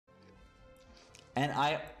And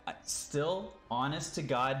I still, honest to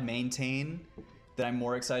God, maintain that I'm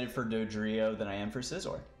more excited for Dodrio than I am for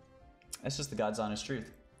Scizor. That's just the God's honest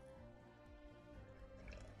truth.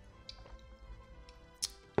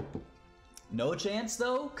 No chance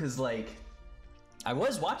though, cause like I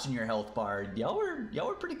was watching your health bar. Y'all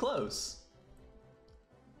were pretty close.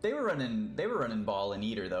 They were running ball and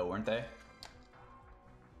eater though, weren't they?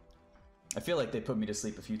 I feel like they put me to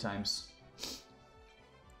sleep a few times.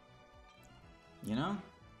 You know?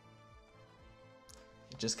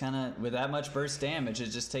 It just kind of, with that much burst damage, it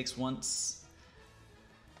just takes once.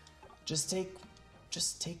 Just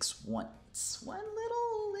takes once. One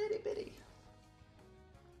little itty bitty.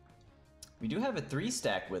 We do have a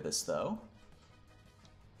 3-stack with us though.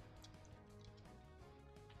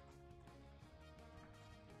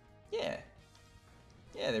 Yeah.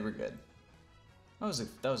 Yeah, they were good. That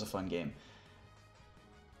was a fun game.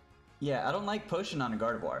 Yeah, I don't like potion on a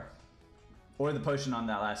Gardevoir. Or the potion on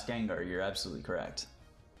that last Gengar, you're absolutely correct.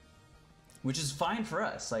 Which is fine for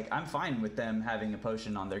us. Like, I'm fine with them having a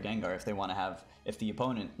potion on their Gengar if they want to have, if the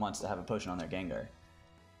opponent wants to have a potion on their Gengar.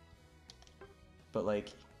 But like,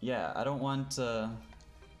 yeah, I don't want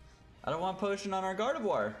potion on our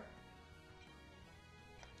Gardevoir.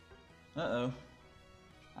 Uh-oh.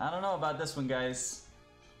 I don't know about this one, guys.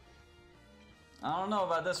 I don't know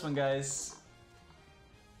about this one, guys.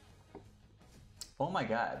 Oh my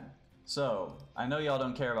god. So, I know y'all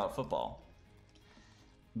don't care about football,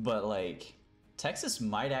 but like, Texas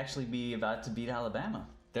might actually be about to beat Alabama.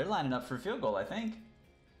 They're lining up for a field goal, I think.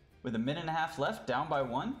 With a minute and a half left, down by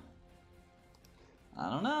 1. I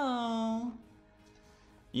don't know.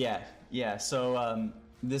 Yeah, so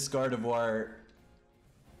this Gardevoir,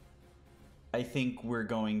 I think we're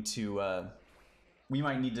going to, we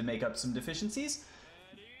might need to make up some deficiencies,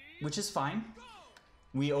 which is fine.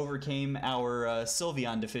 We overcame our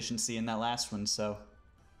Sylveon deficiency in that last one, so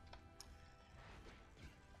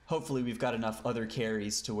hopefully we've got enough other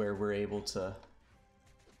carries to where we're able to...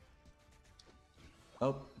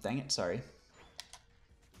 Oh, dang it, sorry.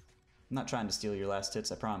 I'm not trying to steal your last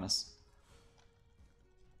hits, I promise.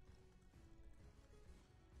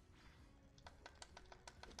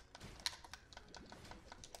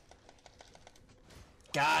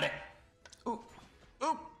 Got it! Ooh,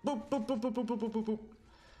 ooh, boop, boop, boop, boop, boop, boop, boop, boop.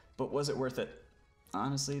 But was it worth it?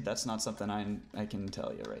 Honestly, that's not something I can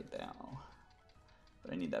tell you right now.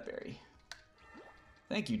 But I need that berry.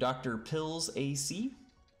 Thank you, Dr. Pills AC.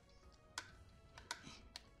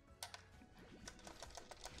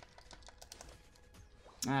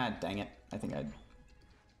 Ah, dang it.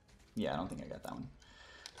 Yeah, I don't think I got that one.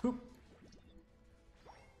 Hoop.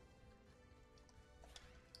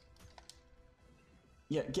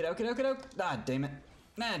 Yeah, get out, get out, get out. Ah, damn it.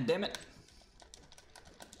 Nah, damn it.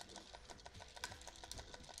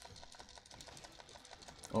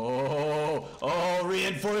 Oh,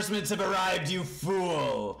 reinforcements have arrived, you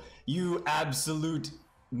fool! You absolute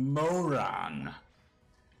moron.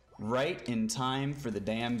 Right in time for the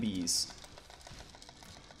damn bees.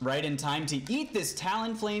 Right in time to eat this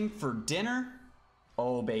Talonflame for dinner?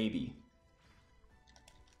 Oh, baby.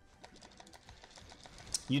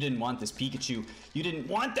 You didn't want this Pikachu. You didn't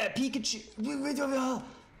want that Pikachu!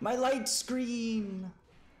 My light screen!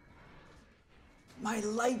 My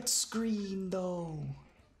light screen, though.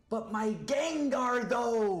 But my Gengar,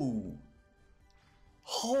 though!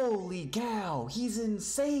 Holy cow, he's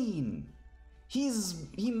insane!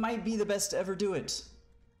 He might be the best to ever do it.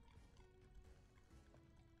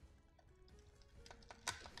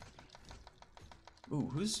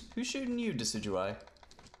 Ooh, who's shooting you, Decidueye?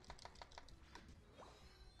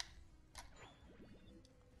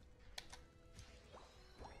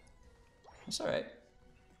 That's alright.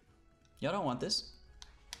 Y'all don't want this.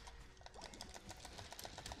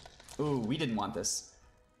 Ooh, we didn't want this.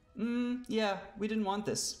 Yeah, we didn't want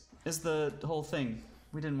this. Is the whole thing.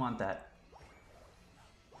 We didn't want that.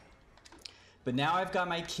 But now I've got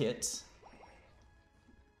my kit.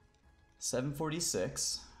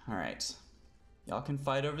 746. Alright. Y'all can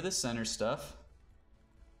fight over the center stuff.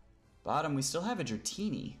 Bottom, we still have a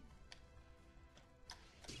Dratini.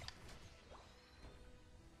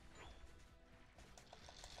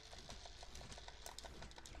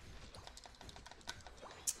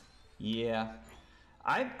 Yeah.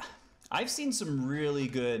 I've seen some really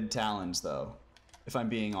good Talons though, if I'm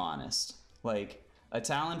being honest. Like a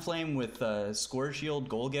Talonflame with a Score Shield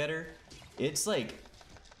Goal Getter, it's like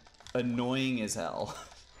annoying as hell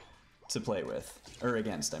to play with or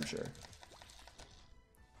against, I'm sure.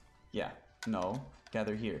 Yeah, no,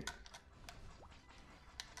 gather here.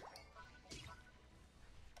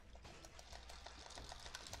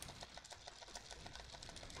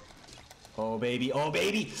 Oh, baby. Oh,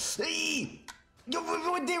 baby. Eee!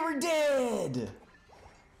 They were dead.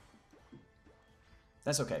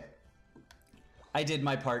 That's okay. I did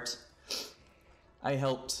my part. I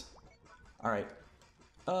helped. All right.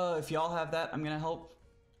 If y'all have that, I'm gonna help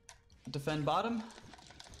defend bottom.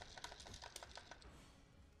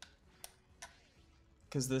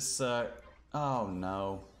 Cause this, oh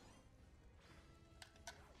no.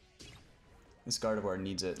 This Gardevoir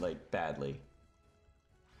needs it, like, badly.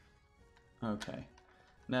 Okay.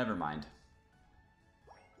 Never mind.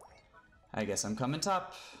 I guess I'm coming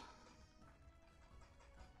top.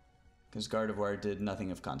 Because Gardevoir did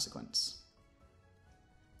nothing of consequence.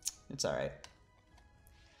 It's alright.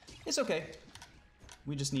 It's okay.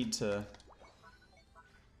 We just need to...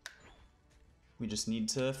 We just need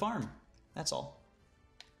to farm. That's all.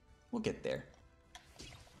 We'll get there.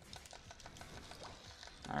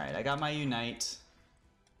 Alright, I got my Unite.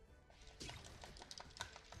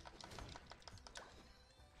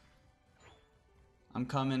 I'm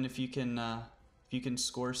coming if you can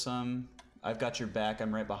score some. I've got your back,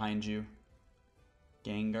 I'm right behind you.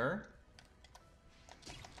 Gengar.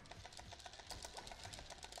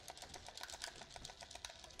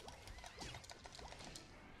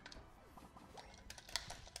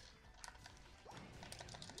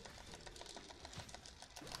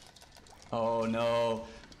 Oh no.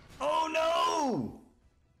 Oh no!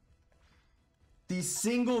 The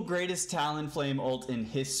single greatest Talonflame ult in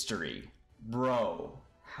history. Bro,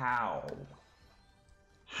 how?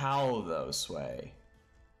 How though, Sway?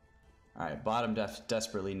 Alright, bottom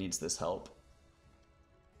desperately needs this help.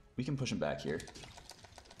 We can push him back here.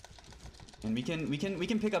 And we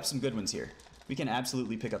can pick up some good ones here. We can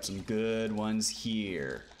absolutely pick up some good ones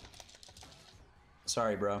here.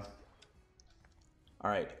 Sorry, bro.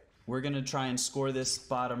 Alright. We're gonna try and score this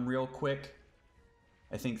bottom real quick.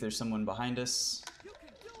 I think there's someone behind us.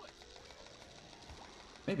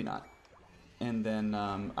 Maybe not. And then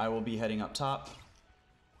I will be heading up top.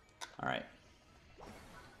 Alright.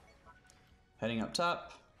 Heading up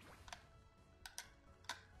top.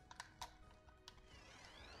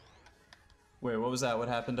 Wait, what was that? What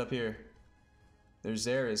happened up here? There's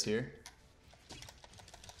Zera's here.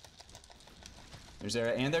 There's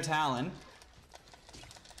Zera and their Talon.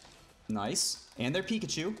 Nice. And their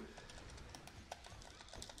Pikachu.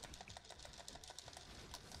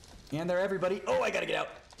 And they're everybody. Oh, I gotta get out.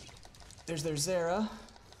 There's their Zera.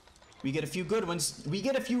 We get a few good ones. We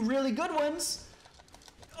get a few really good ones.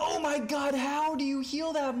 Oh my god, how do you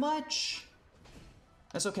heal that much?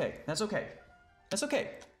 That's okay. That's okay. That's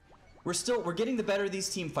okay. We're getting the better of these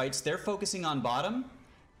team fights. They're focusing on bottom.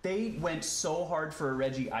 They went so hard for a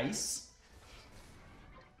Reggie Ice.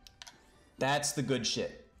 That's the good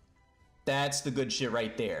shit. That's the good shit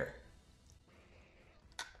right there.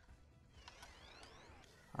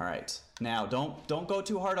 All right. Now, don't go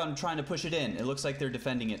too hard on trying to push it in. It looks like they're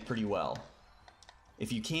defending it pretty well.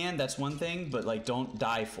 If you can, that's one thing, but like don't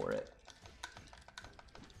die for it.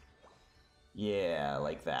 Yeah,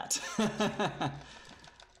 like that.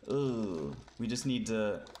 Ooh, we just need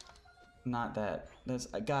to not that. That's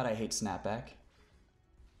God, I hate snapback.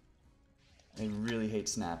 I really hate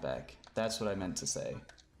snapback. That's what I meant to say.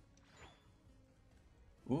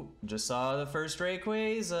 Ooh, just saw the first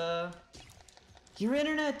Rayquaza. Your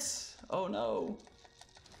internet! Oh no.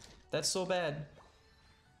 That's so bad.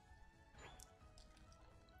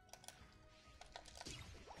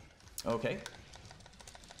 Okay.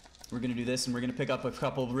 We're gonna do this and we're gonna pick up a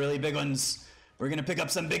couple of really big ones. We're gonna pick up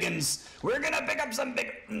some big ones. We're gonna pick up some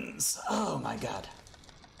big ones. Oh my god.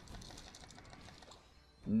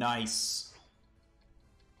 Nice.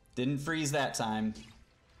 Didn't freeze that time.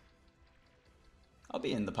 I'll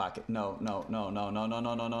be in the pocket. No, no, no, no, no, no,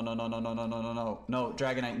 no, no, no, no, no, no, no, no, no, no, no. No,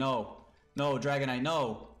 Dragonite, no. No, Dragonite,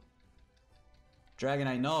 no.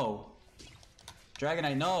 Dragonite, no.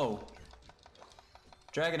 Dragonite, no.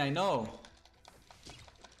 Dragonite, no.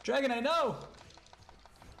 Dragonite, no.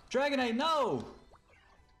 Dragonite, no.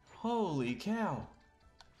 Holy cow.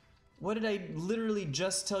 What did I literally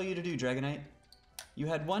just tell you to do, Dragonite? You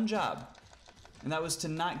had one job, and that was to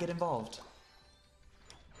not get involved.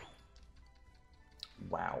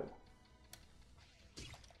 Wow.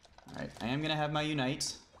 Alright, I am gonna have my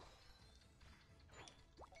Unite.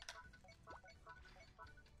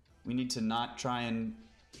 We need to not try and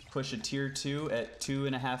push a tier 2 at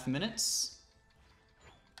 2.5 minutes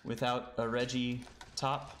without a Reggie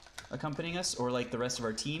top accompanying us, or like the rest of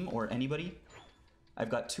our team, or anybody. I've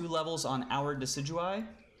got 2 levels on our Decidueye.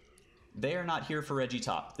 They are not here for Reggie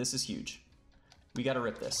top. This is huge. We gotta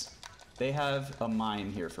rip this. They have a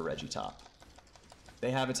mine here for Reggie top.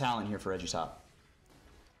 They have a Talon here for Reggie top.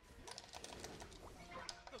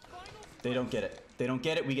 They don't get it. They don't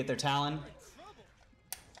get it. We get their Talon.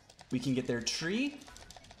 We can get their tree.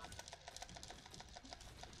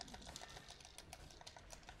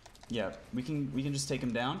 Yeah, we can just take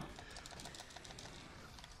him down.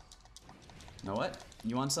 You know what?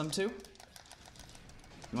 You want some too?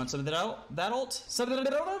 You want some of that ult? Some of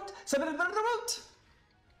that ult? Some of that ult?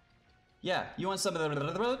 Yeah, you want some of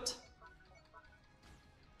that ult?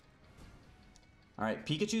 Alright,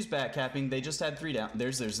 Pikachu's back capping. They just had 3 down.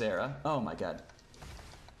 There's their Zera. Oh my god.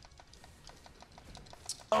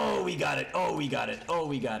 Oh, we got it. Oh, we got it. Oh,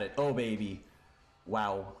 we got it. Oh, baby.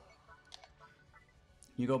 Wow.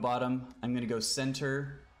 You go bottom. I'm gonna go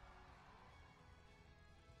center.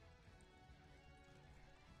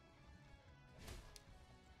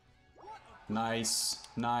 Nice.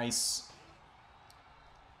 Nice.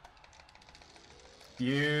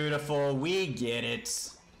 Beautiful. We get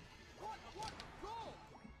it.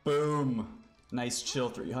 Boom. Nice chill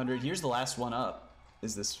 300. Here's the last one up.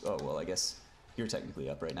 Is this... Oh, well, I guess you're technically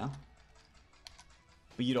up right now.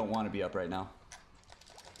 But you don't want to be up right now.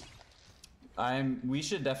 We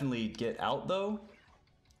should definitely get out, though.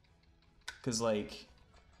 Because, like...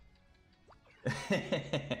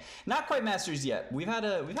 Not quite masters yet. We've had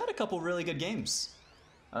a couple really good games.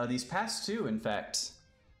 These past 2, in fact,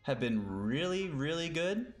 have been really, really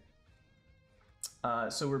good.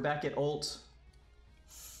 So we're back at ult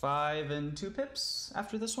 5 and 2 pips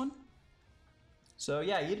after this one. So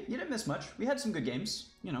yeah, you didn't miss much. We had some good games,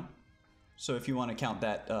 you know. So if you want to count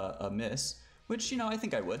that a miss, which, you know, I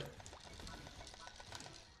think I would.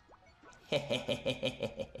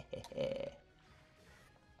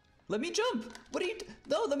 Let me jump! What are you...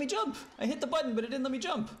 No, let me jump! I hit the button, but it didn't let me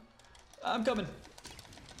jump. I'm coming.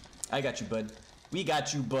 I got you, bud. We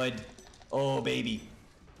got you, bud. Oh, baby.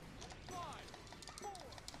 5, 4,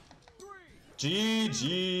 3,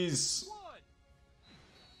 GG's. 1.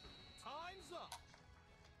 Time's up.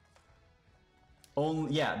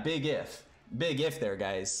 Only, yeah, big if. Big if there,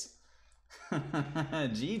 guys.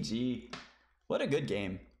 GG. What a good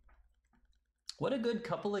game. What a good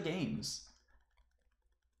couple of games.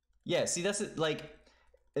 Yeah, see, that's it. Like,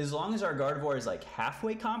 as long as our Gardevoir is like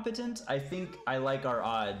halfway competent, I think I like our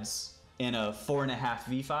odds in a 4.5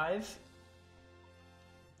 v5.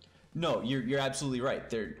 No, you're absolutely right.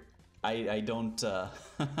 I don't.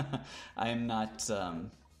 I'm not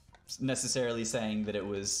necessarily saying that it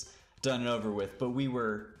was done and over with, but we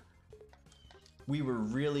were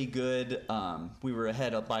really good. We were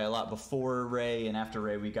ahead up by a lot before Ray, and after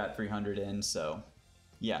Ray we got 300 in. So,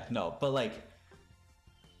 yeah, no, but like.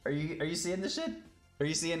 Are you seeing this shit? Are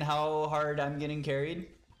you seeing how hard I'm getting carried?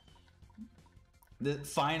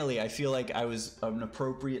 Finally, I feel like I was an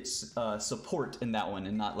appropriate support in that one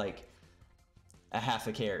and not like a half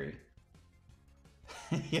a carry.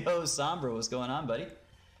 Yo, Sombra, what's going on, buddy?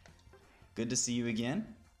 Good to see you again.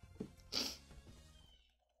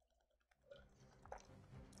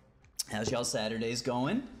 How's y'all Saturdays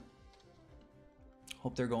going?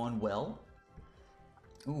 Hope they're going well.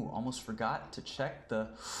 Ooh, almost forgot to check the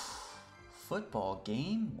football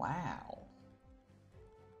game. Wow.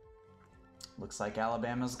 Looks like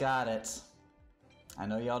Alabama's got it. I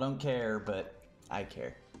know y'all don't care, but I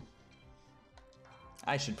care.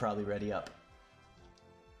 I should probably ready up.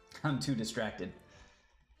 I'm too distracted.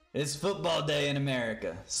 It's football day in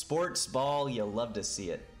America. Sports ball, you love to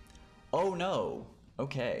see it. Oh no.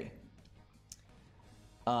 Okay.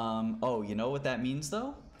 Oh, you know what that means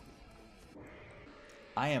though?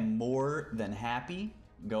 I am more than happy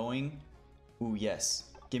going. Ooh, yes.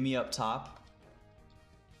 Give me up top.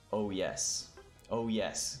 Oh, yes. Oh,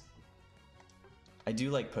 yes. I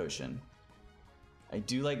do like potion. I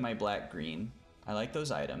do like my black-green. I like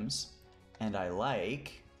those items. And I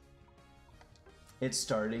like... It's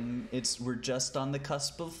starting... We're just on the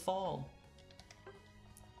cusp of fall.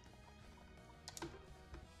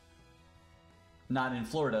 Not in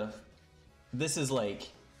Florida. This is like...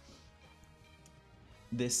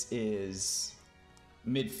 This is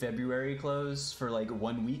mid-February close for like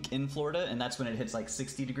 1 week in Florida, and that's when it hits like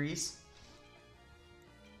 60 degrees.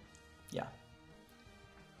 Yeah.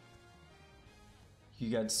 You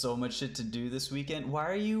got so much shit to do this weekend. Why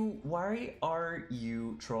are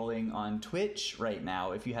you trolling on Twitch right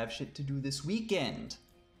now if you have shit to do this weekend?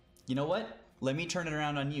 You know what? Let me turn it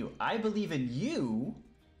around on you. I believe in you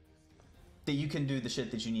that you can do the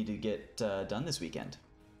shit that you need to get done this weekend.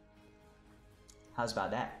 How's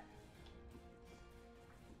about that?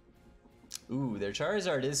 Ooh, their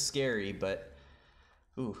Charizard is scary, but...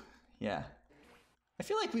 Ooh, yeah. I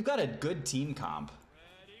feel like we've got a good team comp.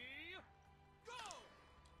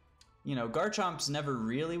 You know, Garchomp's never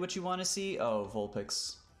really what you want to see. Oh,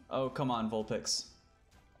 Vulpix. Oh, come on, Vulpix.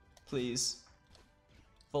 Please.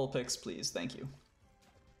 Full picks, please. Thank you.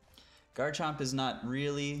 Garchomp is not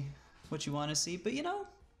really what you want to see, but you know,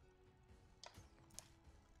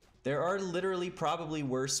 there are literally probably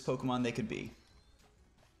worse Pokemon they could be.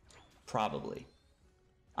 Probably.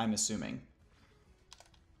 I'm assuming.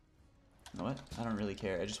 You know what? I don't really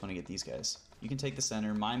care. I just want to get these guys. You can take the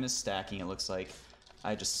center. Mime is stacking, it looks like.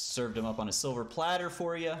 I just served him up on a silver platter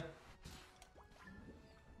for you.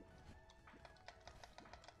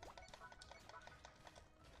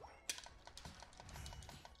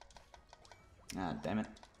 Ah, damn it.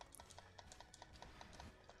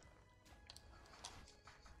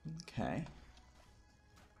 Okay.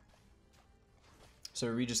 So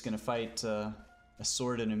are we just gonna fight a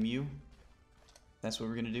Sword and a Mew? That's what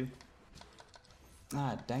we're gonna do?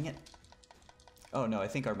 Ah, dang it. Oh no, I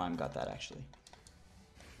think our mime got that actually.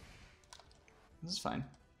 This is fine.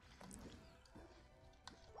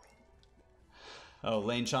 Oh,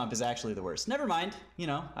 Lane Chomp is actually the worst. Never mind. You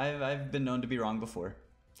know, I've been known to be wrong before.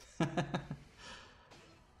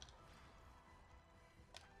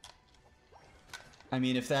 I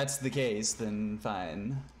mean, if that's the case, then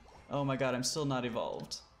fine. Oh my god, I'm still not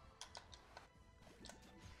evolved.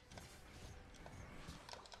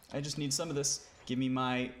 I just need some of this. Give me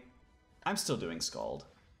my... I'm still doing Scald.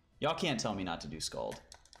 Y'all can't tell me not to do Scald.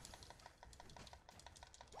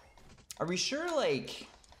 Are we sure, like,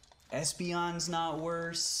 Espeon's not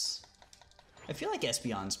worse? I feel like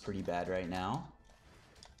Espeon's pretty bad right now.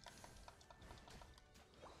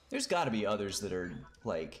 There's gotta be others that are,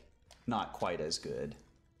 like, not quite as good.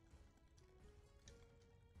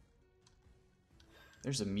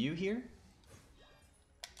 There's a Mew here.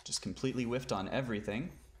 Just completely whiffed on everything.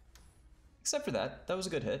 Except for that. That was a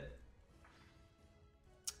good hit.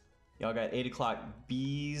 Y'all got 8 o'clock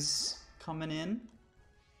bees coming in.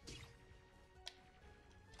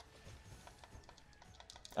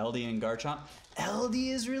 LD and Garchomp. LD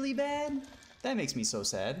is really bad? That makes me so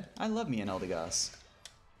sad. I love me an Eldegoss.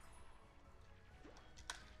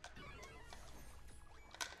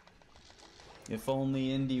 If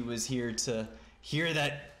only Indy was here to hear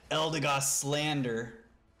that Eldegoss slander.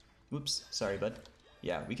 Whoops, sorry, bud.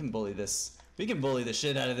 Yeah, we can bully this. We can bully the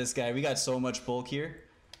shit out of this guy. We got so much bulk here.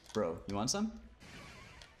 Bro, you want some?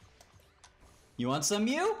 You want some,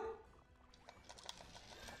 Mew?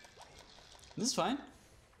 This is fine.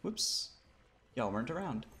 Whoops. Y'all weren't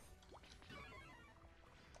around.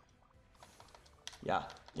 Yeah.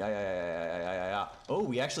 Yeah. Oh,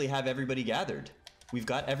 we actually have everybody gathered. We've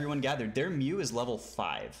got everyone gathered. Their Mew is level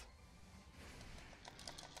 5.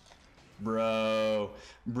 Bro,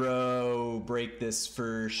 break this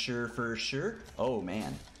for sure. Oh,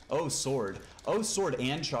 man. Oh, Sword. Oh, Sword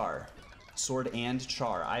and Char. Sword and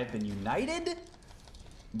Char. I have been united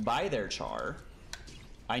by their Char.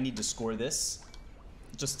 I need to score this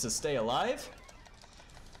just to stay alive.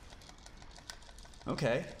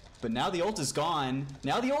 Okay, but now the ult is gone.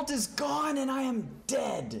 Now the ult is gone and I am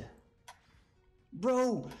dead.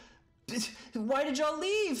 Bro, why did y'all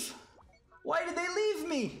leave? Why did they leave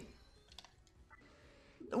me?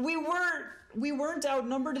 We weren't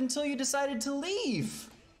outnumbered until you decided to leave.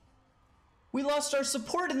 We lost our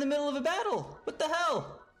support in the middle of a battle. What the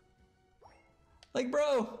hell? Like,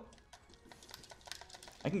 bro.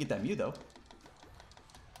 I can get that Mew, though.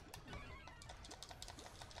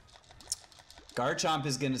 Garchomp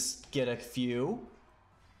is gonna get a few.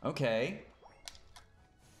 Okay.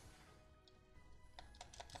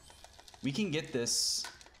 We can get this.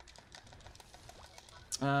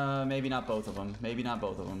 Maybe not both of them. Maybe not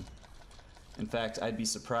both of them. In fact, I'd be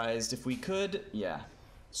surprised if we could. Yeah.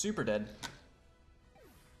 Super dead.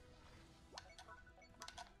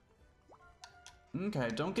 Okay,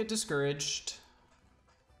 don't get discouraged.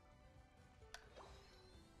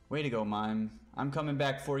 Way to go, Mime. I'm coming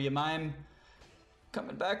back for you, Mime.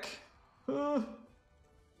 Coming back.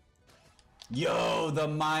 Yo, the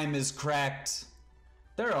Mime is cracked.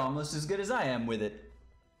 They're almost as good as I am with it.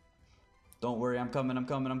 Don't worry, I'm coming. I'm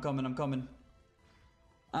coming.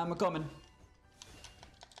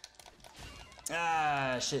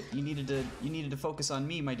 Ah, shit. You needed to focus on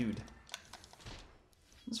me, my dude.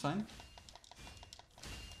 That's fine.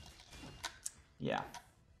 Yeah.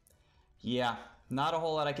 Not a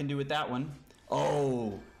whole lot I can do with that one.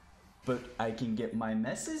 Oh, but I can get my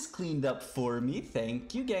messes cleaned up for me.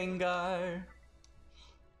 Thank you, Gengar.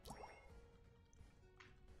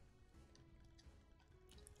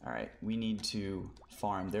 Alright, we need to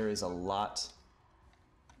farm. There is a lot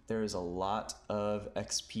of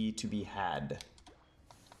XP to be had.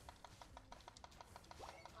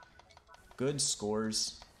 Good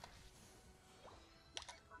scores.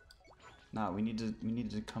 Nah, we needed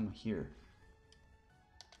to come here.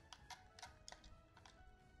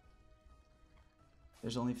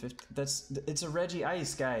 There's only 50. It's a Reggie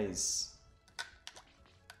Ice, guys.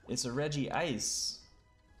 It's a Reggie Ice.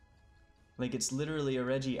 Like, it's literally a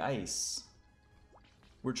Reggie Ice.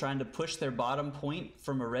 We're trying to push their bottom point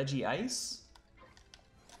from a Reggie Ice?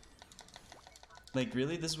 Like,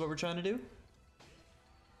 really? This is what we're trying to do?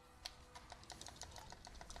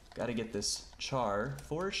 Gotta get this char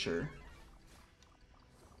for sure.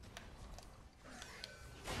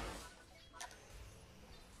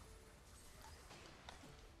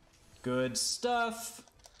 Good stuff.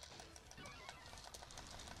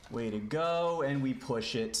 Way to go, and we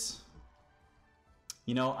push it.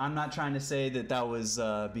 You know, I'm not trying to say that that was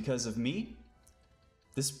because of me.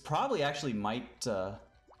 This probably actually might,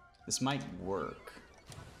 this might work.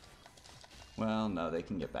 Well, no, they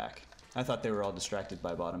can get back. I thought they were all distracted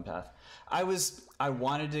by bottom path. I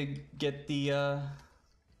wanted to get the,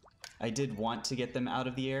 I did want to get them out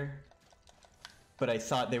of the air, but I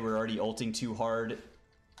thought they were already ulting too hard,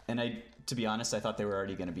 and to be honest, I thought they were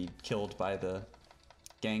already going to be killed by the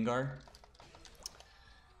Gengar.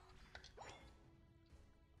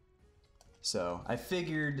 So I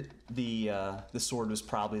figured the sword was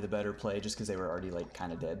probably the better play just because they were already like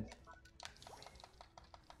kind of dead.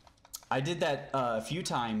 I did that a few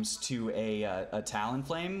times to a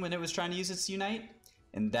Talonflame when it was trying to use its Unite,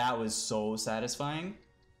 and that was so satisfying.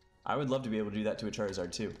 I would love to be able to do that to a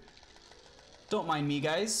Charizard too. Don't mind me,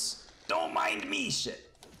 guys. Don't mind me, shit.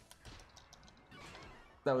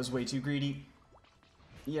 That was way too greedy.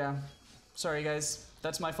 Yeah. Sorry, guys.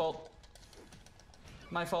 That's my fault.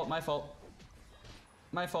 My fault, my fault.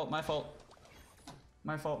 My fault, my fault.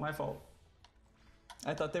 My fault, my fault.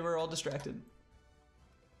 I thought they were all distracted.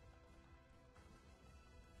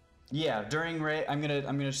 Yeah, during raid, I'm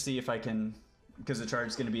gonna see if I can, because the charge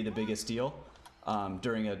is gonna be the biggest deal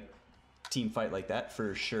during a team fight like that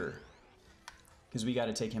for sure. Because we got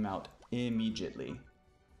to take him out immediately.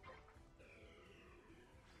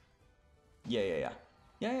 Yeah.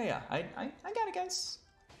 I got it, guys.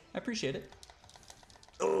 I appreciate it.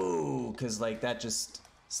 Oh, because like that just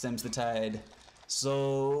stems the tide.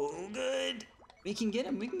 So good. We can get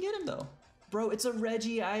him. We can get him though. Bro, it's a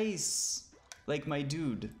Reggie Ice. Like my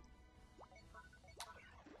dude.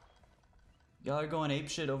 Y'all are going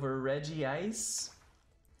apeshit over Reggie Ice?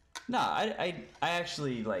 Nah, I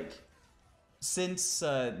actually like, since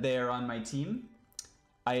they are on my team,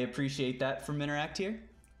 I appreciate that from Interact here.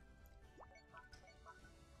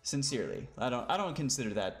 Sincerely, I don't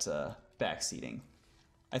consider that backseating.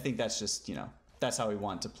 I think that's just, you know, that's how we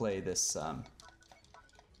want to play this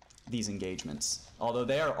these engagements. Although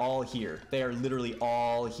they are all here, they are literally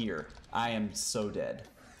all here. I am so dead.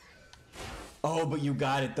 Oh, but you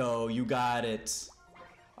got it though. You got it.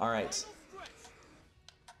 All right.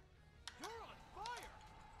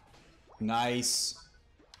 Nice.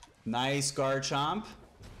 Nice Garchomp.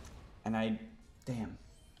 And damn.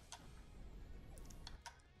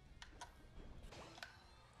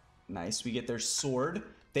 Nice, we get their sword.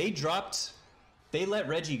 They let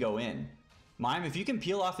Reggie go in. Mime, if you can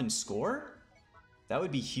peel off and score, that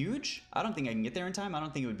would be huge. I don't think I can get there in time. I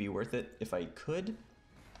don't think it would be worth it if I could.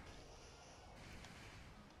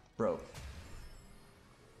 Bro.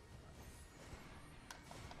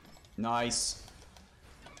 Nice.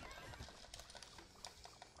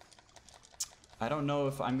 I don't know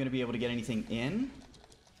if I'm going to be able to get anything in,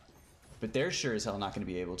 but they're sure as hell not going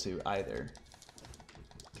to be able to either.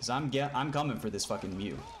 Because I'm coming for this fucking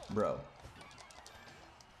Mew, bro.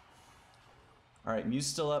 Alright, Mew's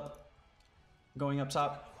still up. Going up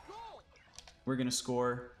top. We're going to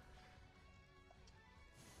score.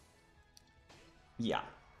 Yeah.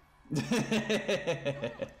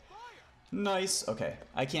 Nice. Okay,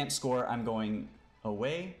 I can't score. I'm going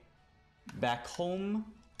away. Back home.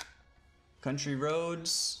 Country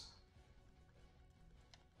roads.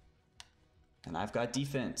 And I've got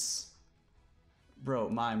defense. Bro,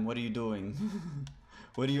 Mime, what are you doing?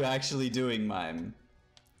 What are you actually doing, Mime?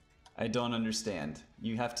 I don't understand.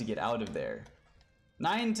 You have to get out of there.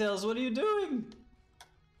 Ninetales, what are you doing?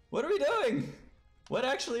 What are we doing? What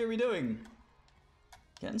actually are we doing?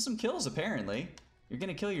 Getting some kills, apparently. You're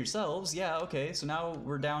gonna kill yourselves. Yeah, okay, so now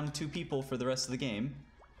we're down 2 people for the rest of the game.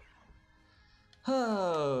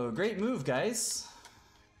 Oh, great move, guys.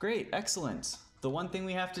 Great, excellent. The one thing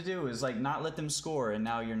we have to do is, like, not let them score, and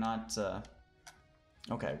now you're not,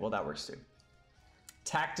 Okay, well, that works too.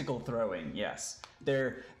 Tactical throwing, yes.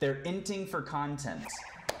 They're inting for content.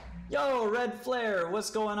 Yo, Red Flare, what's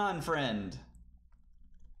going on, friend?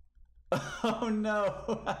 Oh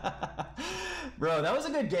no. Bro, that was a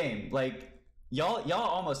good game. Like, y'all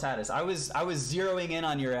almost had us. I was zeroing in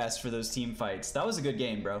on your ass for those team fights. That was a good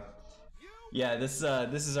game, bro. Yeah, this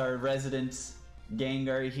is our resident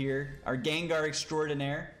Gengar here. Our Gengar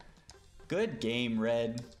extraordinaire. Good game,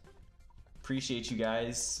 Red. Appreciate you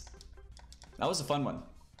guys. That was a fun one.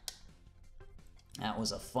 That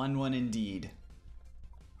was a fun one indeed.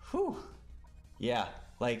 Whew. Yeah,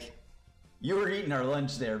 like, you were eating our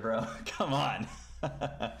lunch there, bro. Come on.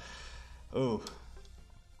 Ooh.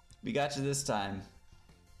 We got you this time.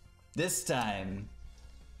 This time.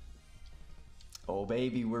 Oh,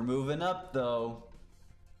 baby, we're moving up, though.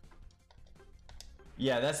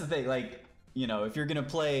 Yeah, that's the thing. Like, you know, if you're going to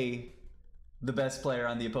play the best player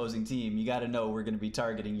on the opposing team, you got to know we're going to be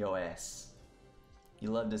targeting your ass. You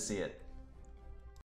love to see it.